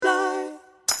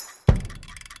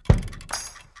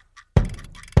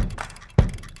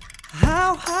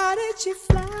high did you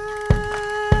fly?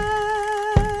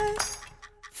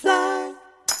 Fly.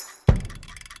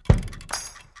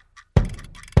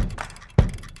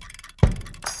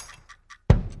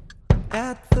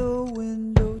 At the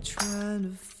window trying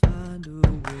to find a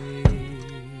way.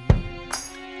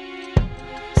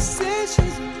 Says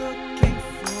she's looking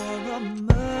for a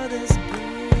mother's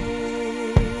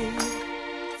grave.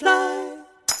 Fly.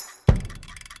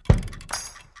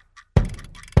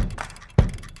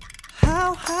 How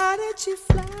high did you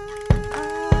fly?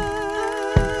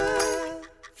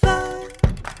 Fly.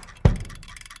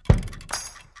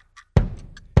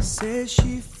 Says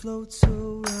she floats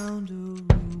around a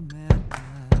room at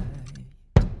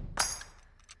night.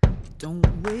 Don't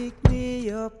wake me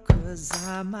up, 'cause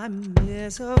I might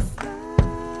miss a flight.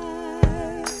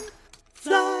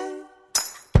 Fly.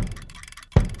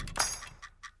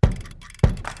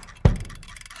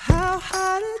 How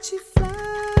high did you fly?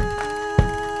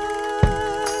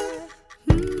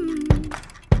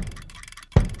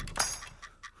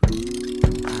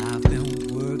 I've been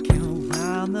working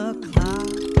around the clock.